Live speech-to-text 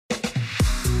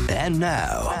And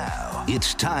now,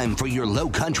 it's time for your Low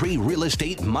Country Real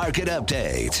Estate Market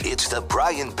Update. It's the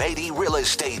Brian Beatty Real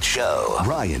Estate Show.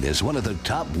 Brian is one of the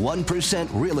top 1%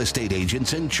 real estate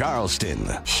agents in Charleston.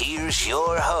 Here's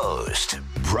your host,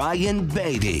 Brian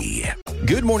Beatty.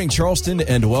 Good morning, Charleston,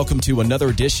 and welcome to another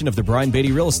edition of the Brian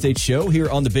Beatty Real Estate Show here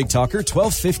on the Big Talker,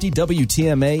 1250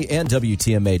 WTMA and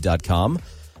WTMA.com.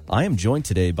 I am joined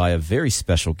today by a very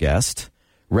special guest,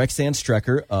 Rexanne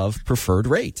Strecker of Preferred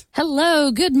Rate.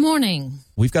 Hello, good morning.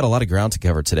 We've got a lot of ground to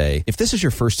cover today. If this is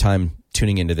your first time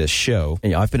tuning into this show,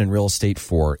 I've been in real estate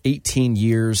for 18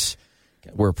 years.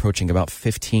 We're approaching about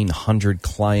 1,500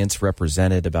 clients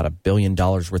represented, about $1 billion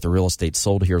worth of real estate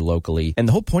sold here locally. And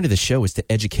the whole point of the show is to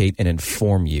educate and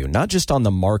inform you, not just on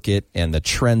the market and the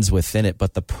trends within it,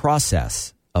 but the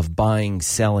process of buying,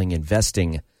 selling,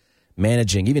 investing,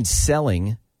 managing, even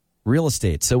selling real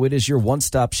estate. So it is your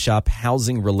one-stop shop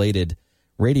housing-related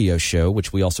radio show,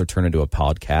 which we also turn into a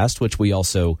podcast, which we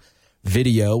also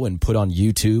video and put on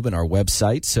YouTube and our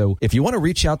website. So if you want to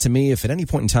reach out to me, if at any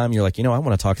point in time you're like, I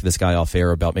want to talk to this guy off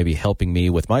air about maybe helping me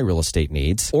with my real estate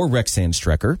needs, or Rexanne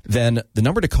Strecker, then the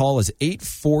number to call is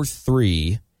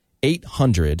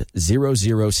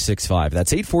 843-800-0065.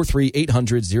 That's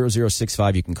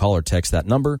 843-800-0065. You can call or text that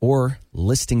number, or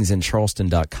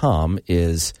listingsincharleston.com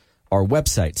is our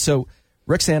website. So,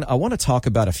 Rexanne, I want to talk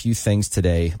about a few things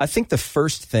today. I think the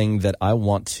first thing that I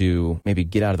want to maybe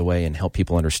get out of the way and help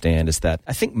people understand is that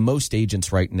I think most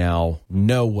agents right now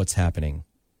know what's happening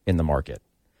in the market.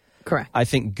 Correct. I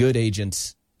think good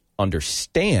agents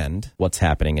understand what's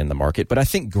happening in the market, but I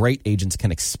think great agents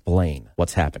can explain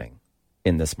what's happening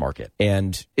in this market.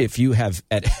 And if you have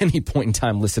at any point in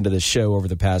time listened to this show over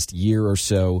the past year or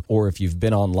so, or if you've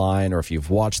been online or if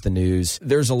you've watched the news,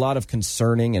 there's a lot of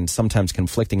concerning and sometimes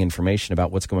conflicting information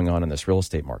about what's going on in this real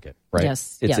estate market, right?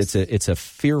 Yes. It's a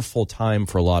fearful time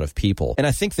for a lot of people. And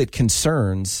I think that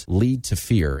concerns lead to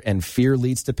fear, and fear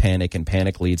leads to panic, and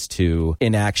panic leads to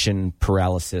inaction,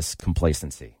 paralysis,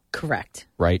 complacency. Correct.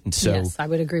 Right? And so, yes, I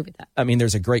would agree with that. I mean,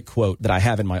 there's a great quote that I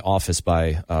have in my office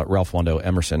by Ralph Waldo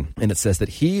Emerson, and it says that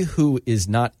he who is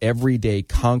not every day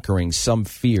conquering some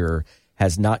fear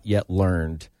has not yet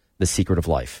learned the secret of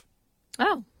life.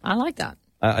 Oh, I like that.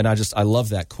 And I love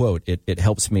that quote. It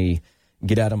helps me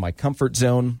get out of my comfort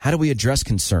zone. How do we address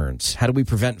concerns? How do we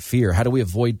prevent fear? How do we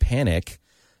avoid panic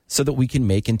so that we can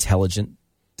make intelligent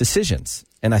decisions?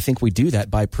 And I think we do that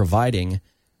by providing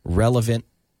relevant,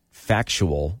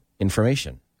 factual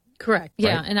information. Correct. Right?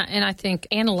 Yeah, and I think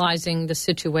analyzing the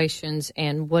situations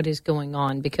and what is going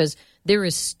on, because there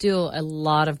is still a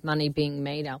lot of money being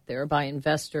made out there by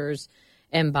investors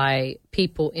and by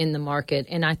people in the market.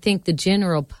 And I think the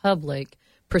general public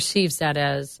perceives that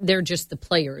as they're just the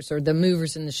players or the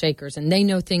movers and the shakers, and they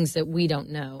know things that we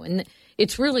don't know. And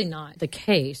it's really not the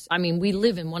case. I mean, we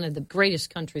live in one of the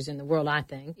greatest countries in the world, I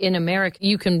think. In America,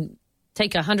 you can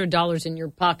take $100 in your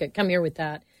pocket, come here with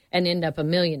that, and end up a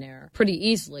millionaire pretty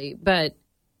easily. But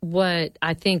what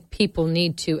I think people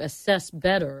need to assess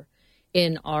better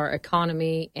in our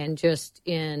economy and just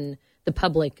in the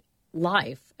public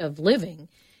life of living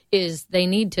is they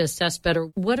need to assess better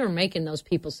what are making those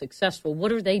people successful.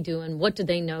 What are they doing? What do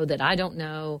they know that I don't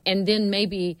know? And then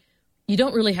maybe you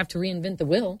don't really have to reinvent the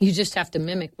wheel. You just have to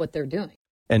mimic what they're doing.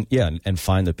 And and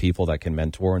find the people that can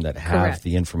mentor and that have Correct.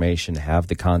 the information, have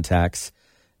the contacts,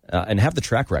 and have the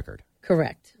track record.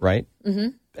 Correct. Right? Mm-hmm.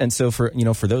 And so for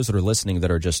those that are listening that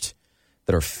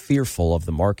are fearful of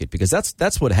the market, because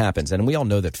that's what happens. And we all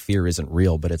know that fear isn't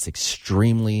real, but it's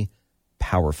extremely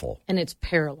powerful. And it's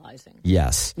paralyzing.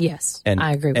 Yes. Yes, And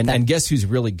I agree with that. And guess who's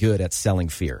really good at selling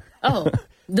fear? Oh,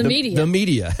 the media. The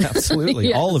media, absolutely.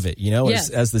 Yes. All of it, Yes.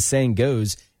 as the saying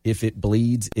goes, if it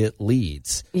bleeds, it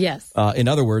leads. Yes. In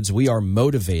other words, we are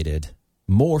motivated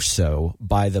more so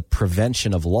by the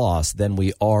prevention of loss than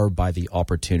we are by the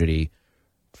opportunity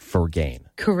for gain.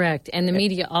 Correct. And the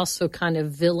media also kind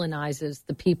of villainizes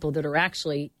the people that are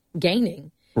actually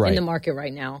gaining in the market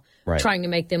right now, trying to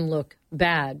make them look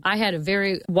bad. I had a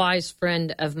very wise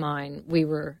friend of mine. We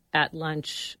were at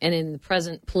lunch, and in the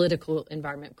present political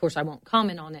environment, of course, I won't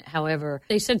comment on it. However,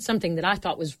 they said something that I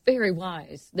thought was very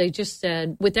wise. They just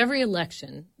said, with every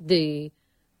election, the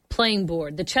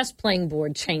chess playing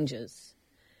board changes.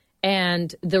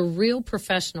 And the real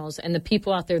professionals and the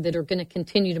people out there that are going to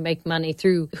continue to make money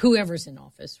through whoever's in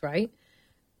office, right,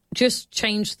 just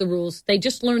change the rules. They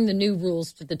just learn the new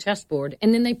rules to the chessboard,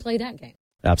 and then they play that game.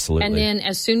 Absolutely. And then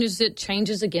as soon as it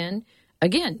changes again,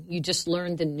 you just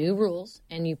learn the new rules,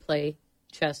 and you play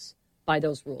chess by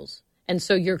those rules. And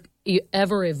so you're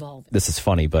ever evolving. This is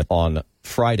funny, but on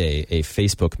Friday, a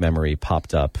Facebook memory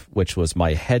popped up, which was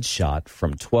my headshot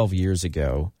from 12 years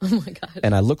ago. Oh, my God.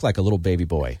 And I looked like a little baby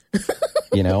boy,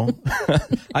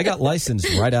 I got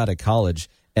licensed right out of college,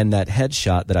 and that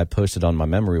headshot that I posted on my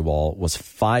memory wall was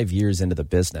 5 years into the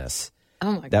business.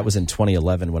 Oh, my God. That was in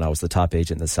 2011 when I was the top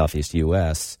agent in the Southeast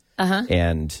U.S. Uh-huh.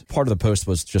 And part of the post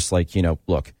was just like,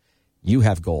 look, you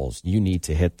have goals. You need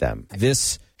to hit them.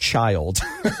 This child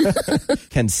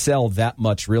can sell that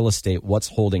much real estate. What's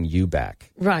holding you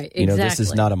back? Right, exactly. This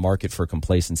is not a market for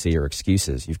complacency or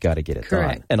excuses. You've got to get it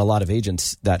done. And a lot of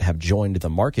agents that have joined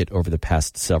the market over the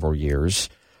past several years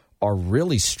are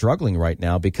really struggling right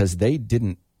now because they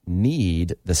didn't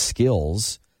need the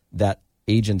skills that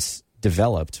agents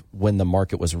developed when the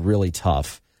market was really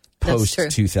tough post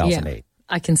 2008. Yeah.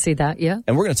 I can see that, yeah.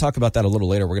 And we're going to talk about that a little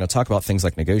later. We're going to talk about things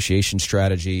like negotiation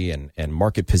strategy and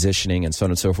market positioning and so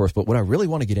on and so forth. But what I really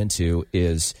want to get into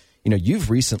is, you've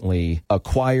recently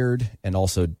acquired and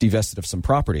also divested of some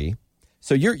property.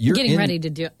 So you're getting ready to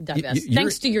divest.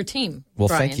 Thanks to your team, Well,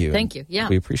 Brian. thank you. Thank you, yeah.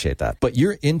 We appreciate that. But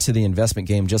you're into the investment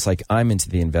game just like I'm into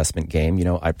the investment game.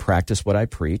 I practice what I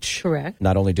preach. Correct.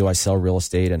 Not only do I sell real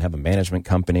estate and have a management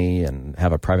company and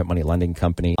have a private money lending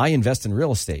company, I invest in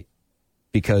real estate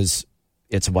because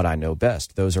it's what I know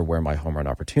best. Those are where my home run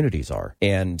opportunities are.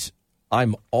 And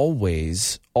I'm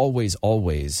always, always,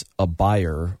 always a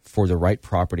buyer for the right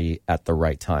property at the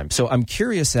right time. So I'm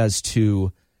curious as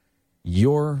to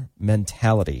your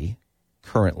mentality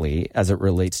currently as it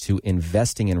relates to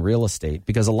investing in real estate,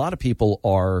 because a lot of people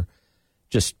are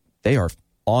they are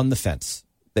on the fence.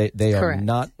 They are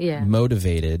not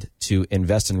motivated to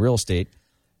invest in real estate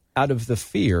out of the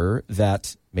fear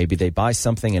that maybe they buy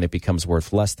something and it becomes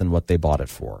worth less than what they bought it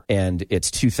for. And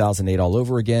it's 2008 all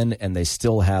over again, and they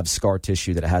still have scar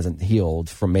tissue that hasn't healed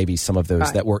from maybe some of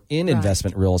those that were in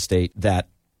investment real estate that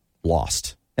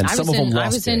lost. And some of them lost. I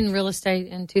was in real estate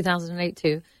in 2008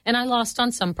 too, and I lost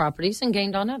on some properties and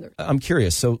gained on others. I'm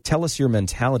curious. So tell us your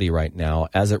mentality right now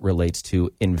as it relates to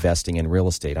investing in real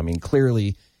estate. I mean,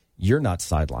 clearly you're not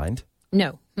sidelined.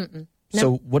 No. Mm-mm.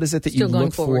 So what is it that you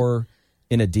look for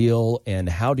in a deal, and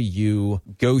how do you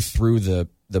go through the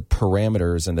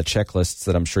parameters and the checklists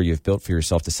that I'm sure you've built for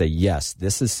yourself to say, yes,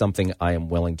 this is something I am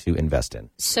willing to invest in?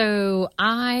 So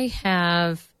I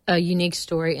have a unique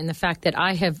story in the fact that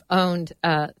I have owned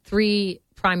 3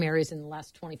 primaries in the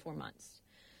last 24 months.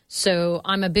 So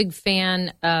I'm a big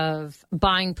fan of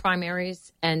buying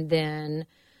primaries and then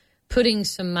putting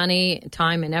some money,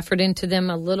 time, and effort into them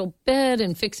a little bit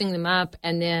and fixing them up.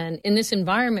 And then in this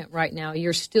environment right now,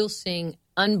 you're still seeing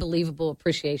unbelievable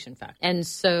appreciation factor. And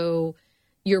so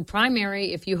your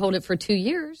primary, if you hold it for 2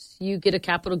 years, you get a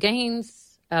capital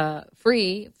gains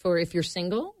free for if you're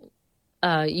single.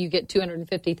 You get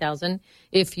 $250,000.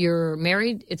 If you're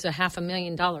married, it's a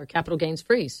 $500,000 capital gains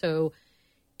free. So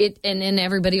and then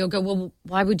everybody will go, well,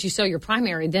 why would you sell your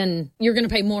primary? Then you're going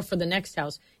to pay more for the next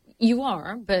house. You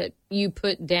are, but you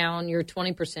put down your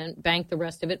 20%, bank the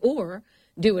rest of it, or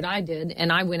do what I did,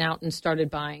 and I went out and started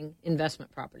buying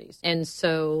investment properties. And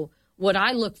so what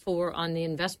I look for on the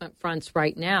investment fronts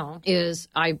right now is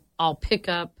I'll pick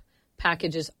up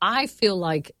packages. I feel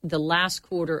like the last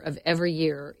quarter of every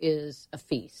year is a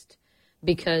feast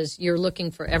because you're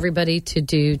looking for everybody to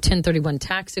do 1031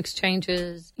 tax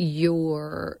exchanges.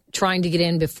 You're trying to get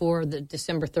in before the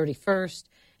December 31st.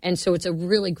 And so it's a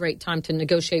really great time to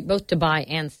negotiate, both to buy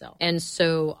and sell. And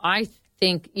so I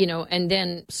think, and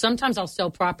then sometimes I'll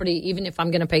sell property even if I'm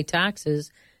going to pay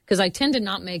taxes, because I tend to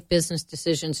not make business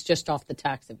decisions just off the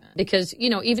tax event. Because,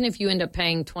 even if you end up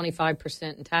paying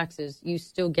 25% in taxes, you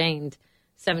still gained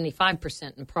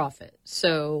 75% in profit.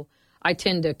 So I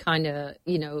tend to kind of,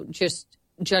 just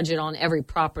judge it on every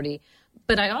property.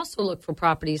 But I also look for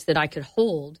properties that I could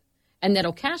hold and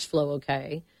that'll cash flow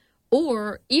okay,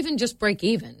 or even just break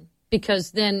even,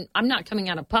 because then I'm not coming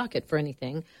out of pocket for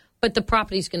anything, but the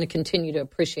property is going to continue to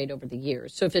appreciate over the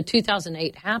years. So if the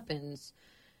 2008 happens,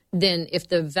 then if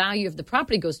the value of the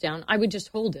property goes down, I would just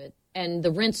hold it, and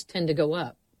the rents tend to go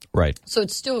up. Right. So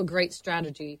it's still a great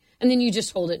strategy. And then you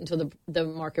just hold it until the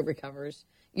market recovers.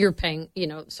 You're paying,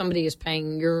 somebody is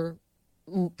paying your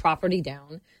property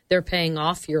down. They're paying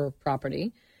off your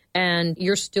property, and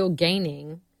you're still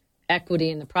gaining equity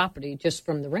in the property just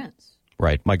from the rents.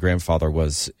 Right. My grandfather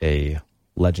was a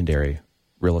legendary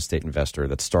real estate investor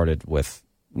that started with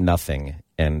nothing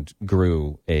and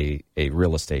grew a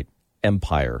real estate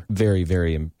empire. Very,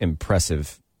 very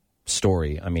impressive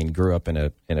story. I mean, grew up in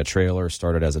a trailer,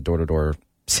 started as a door-to-door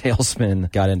salesman,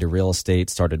 got into real estate,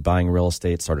 started buying real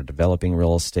estate, started developing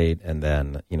real estate, and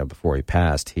then, before he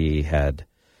passed, he had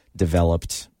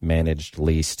developed, managed,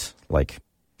 leased, like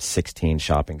 16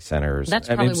 shopping centers. That's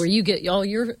probably where you get all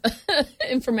your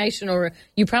information, or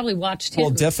you probably watched him. Well,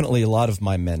 definitely a lot of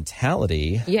my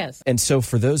mentality. Yes. And so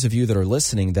for those of you that are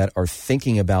listening that are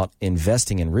thinking about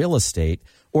investing in real estate,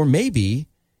 or maybe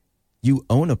you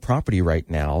own a property right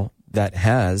now that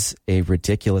has a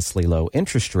ridiculously low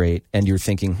interest rate, and you're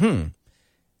thinking,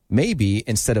 maybe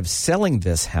instead of selling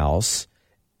this house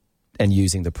and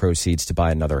using the proceeds to buy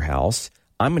another house,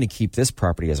 I'm going to keep this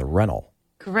property as a rental.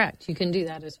 Correct. You can do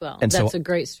that as well. And that's a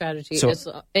great strategy.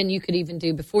 And you could even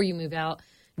do, before you move out,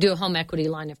 do a home equity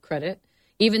line of credit.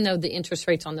 Even though the interest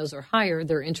rates on those are higher,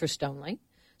 they're interest only.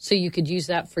 So you could use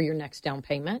that for your next down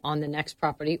payment on the next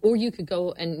property, or you could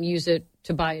go and use it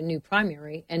to buy a new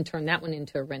primary and turn that one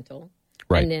into a rental,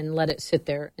 right, and then let it sit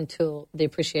there until the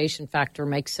appreciation factor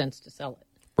makes sense to sell it.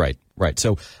 Right.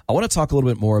 So I want to talk a little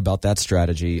bit more about that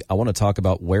strategy. I want to talk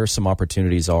about where some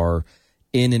opportunities are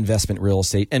in investment real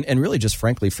estate, and really just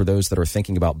frankly for those that are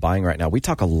thinking about buying right now. We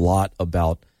talk a lot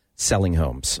about selling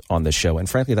homes on this show, and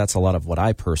frankly that's a lot of what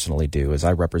I personally do, is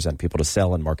I represent people to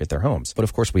sell and market their homes. But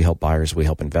of course we help buyers, we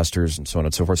help investors, and so on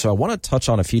and so forth. So I want to touch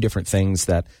on a few different things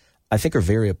that I think are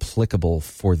very applicable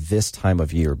for this time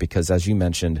of year, because as you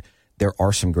mentioned, there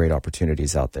are some great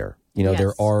opportunities out there. Yes.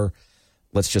 There are,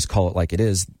 let's just call it like it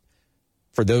is,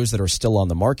 for those that are still on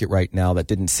the market right now that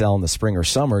didn't sell in the spring or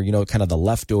summer, kind of the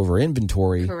leftover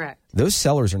inventory. Correct. Those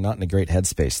sellers are not in a great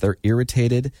headspace. They're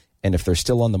irritated, and if they're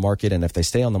still on the market, and if they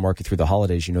stay on the market through the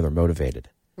holidays, they're motivated.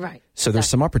 Right. So there's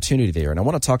some opportunity there, and I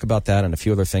want to talk about that and a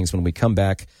few other things when we come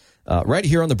back right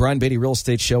here on the Brian Beatty Real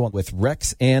Estate Show with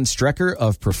Rexanne Strecker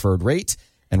of Preferred Rate.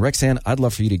 And Rexanne, I'd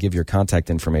love for you to give your contact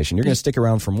information. You're going to stick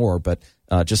around for more, but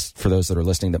just for those that are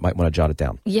listening that might want to jot it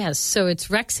down. Yes, so it's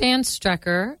Rexanne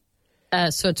Strecker.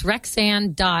 So it's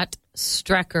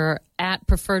Rexanne.Strecker at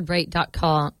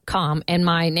preferredrate.com. And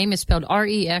my name is spelled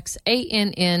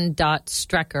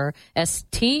REXANN.Strecker,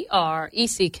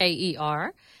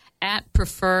 STRECKER, at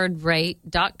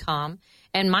preferredrate.com.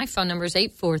 And my phone number is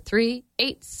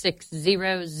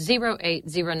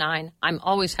 843-860-0809. I'm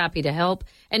always happy to help.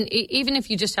 And even if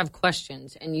you just have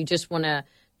questions and you just want to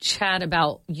chat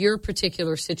about your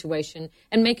particular situation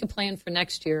and make a plan for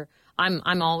next year,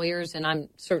 I'm all ears, and I'm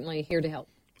certainly here to help.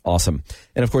 Awesome.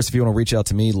 And, of course, if you want to reach out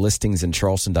to me,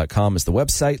 listingsincharleston.com is the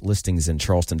website,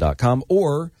 listingsincharleston.com,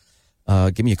 or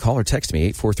give me a call or text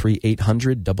me,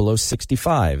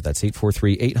 843-800-0065. That's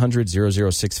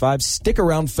 843-800-0065. Stick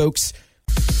around, folks.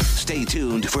 Stay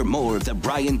tuned for more of the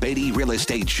Brian Beatty Real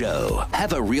Estate Show.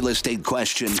 Have a real estate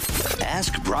question?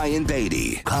 Ask Brian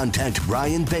Beatty. Contact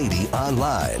Brian Beatty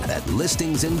online at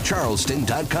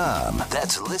listingsincharleston.com.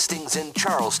 That's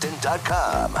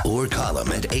listingsincharleston.com. Or call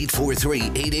him at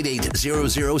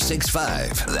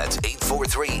 843-888-0065. That's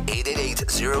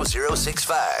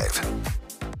 843-888-0065.